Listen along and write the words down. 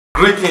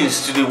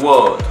Greetings to the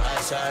world.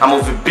 I'm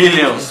of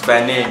Billions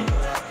by name,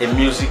 a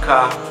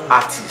musical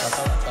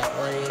artist.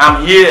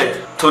 I'm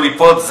here to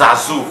report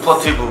Zazu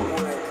Portable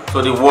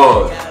to the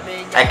world.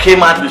 I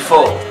came out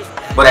before,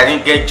 but I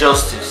didn't get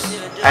justice.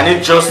 I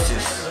need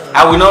justice.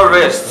 I will not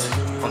rest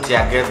until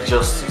I get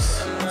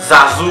justice.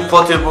 Zazu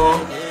Portable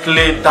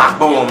played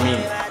Dagbo on me,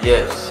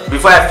 yes.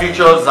 Before I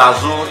featured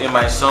Zazu in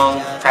my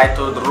song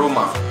titled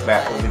Roma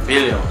by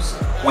Billions,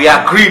 we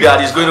agreed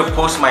that he's going to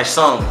post my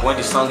song when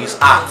the song is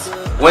out.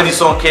 When the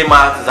song came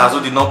out,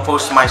 Zazu did not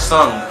post my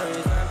song.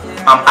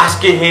 I'm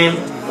asking him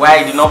why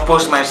he did not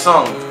post my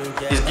song.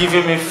 He's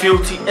giving me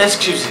filthy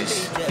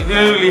excuses. He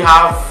didn't really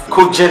have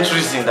cogent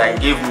reason that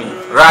he gave me.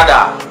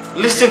 Rather,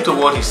 listen to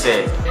what he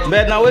said.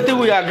 But now what do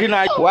we agree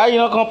now? Why you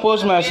not gonna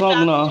post my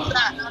song now?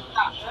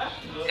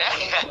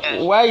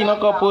 Why you not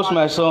gonna post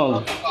my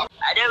song?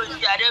 I did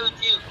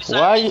with you.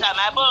 Why?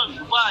 My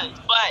phone,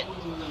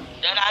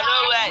 then I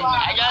know where.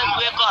 I just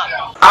wake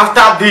up.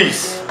 After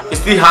this, he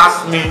still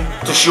asked me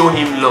to show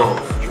him love.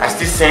 I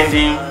still send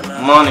him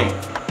money.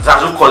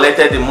 Zazu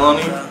collected the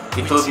money.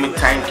 He told me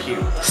thank you.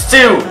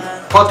 Still,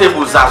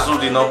 Portable Zazu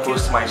did not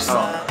post my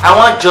song. I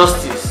want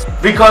justice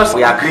because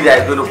we agreed I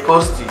was going to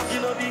post it.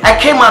 I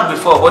came out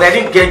before, but I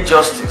didn't get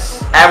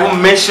justice. I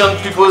haven't mentioned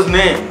people's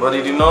name, but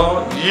they did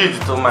not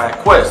yield to my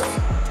quest.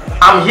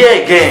 I'm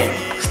here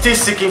again, still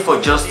seeking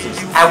for justice.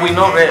 I will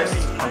not rest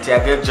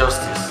until I get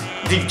justice.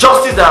 The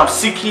justice that I'm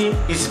seeking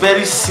is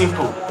very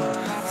simple.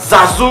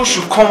 Zazu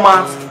should come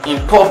out in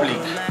public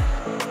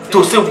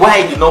to say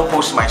why he did not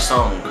post my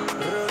song.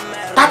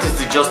 That is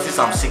the justice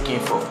I'm seeking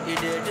for.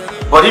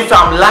 But if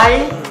I'm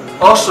lying,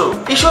 also,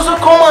 he should also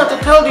come out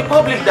to tell the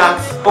public that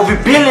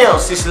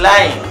Billions is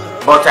lying.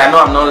 But I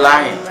know I'm not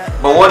lying.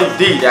 But what he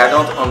did, I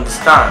don't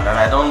understand, and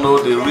I don't know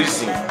the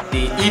reason,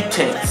 the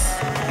intent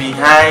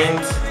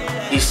behind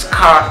his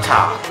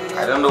character.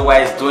 I don't know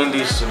why he's doing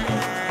this to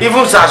me.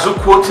 Even Zazu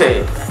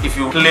quoted, if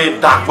you play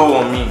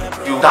Dagbo on me,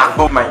 you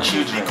Dagbo my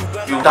children,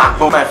 you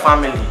Dagbo my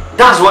family.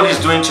 That's what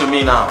he's doing to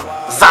me now.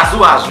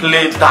 Zazu has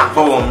played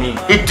Dagbo on me.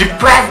 He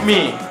deprived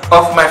me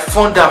of my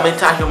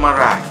fundamental human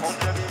rights.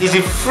 He's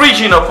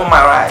infringing upon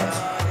my rights.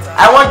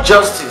 I want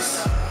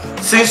justice.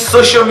 Since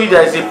social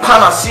media is a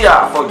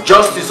panacea for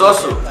justice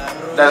also,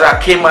 that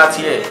I came out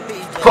here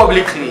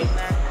publicly,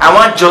 I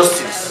want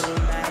justice.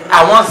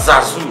 I want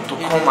Zazu to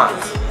come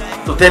out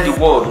to tell the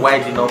world why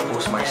he did not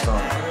post my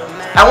song.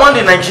 I want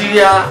the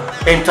Nigeria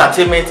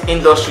entertainment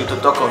industry to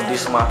talk on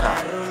this matter.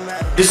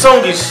 The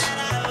song is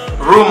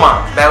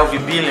Roma by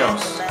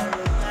Billions.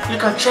 You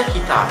can check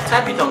it out.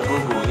 Type it on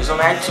Google. It's on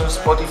iTunes,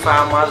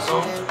 Spotify,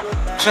 Amazon,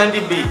 Trendy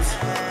Beat,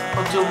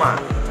 Audio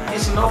Man.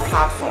 It's in all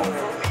platforms.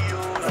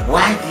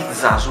 Why did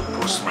Zazu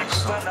post my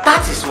song?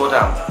 That is what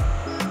I'm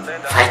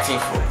fighting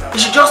for. You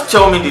should just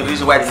tell me the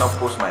reason why I did not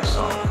post my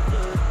song.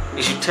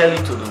 You should tell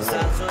it to the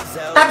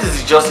world. That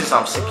is the justice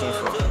I'm seeking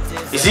for.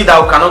 Is it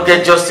that we cannot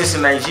get justice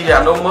in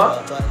Nigeria no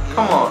more?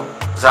 Come on,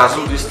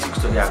 Zazu, this sticks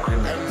to the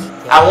agreement.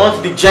 I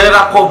want the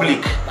general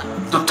public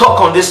to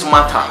talk on this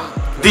matter.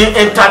 The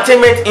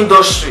entertainment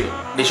industry,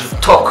 they should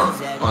talk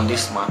on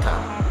this matter.